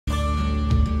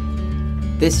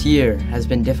This year has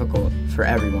been difficult for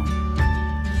everyone.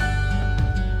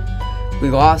 We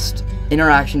lost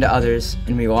interaction to others,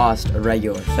 and we lost a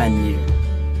regular Fenn year.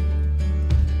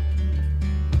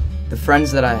 The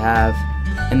friends that I have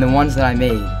and the ones that I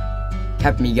made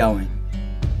kept me going.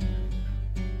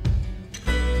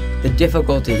 The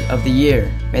difficulty of the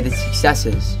year made the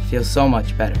successes feel so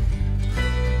much better.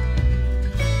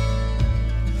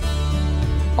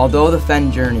 Although the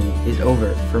Fenn journey is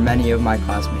over for many of my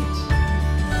classmates,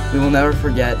 we will never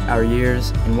forget our years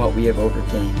and what we have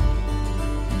overcame.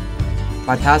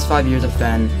 My past 5 years of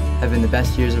Fenn have been the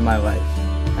best years of my life,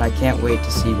 and I can't wait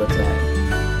to see what's ahead.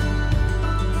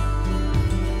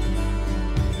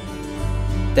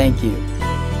 Thank you.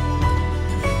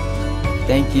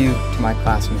 Thank you to my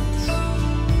classmates.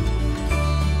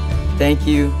 Thank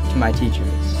you to my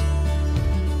teachers.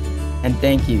 And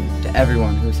thank you to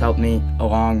everyone who's helped me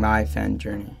along my Fenn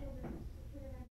journey.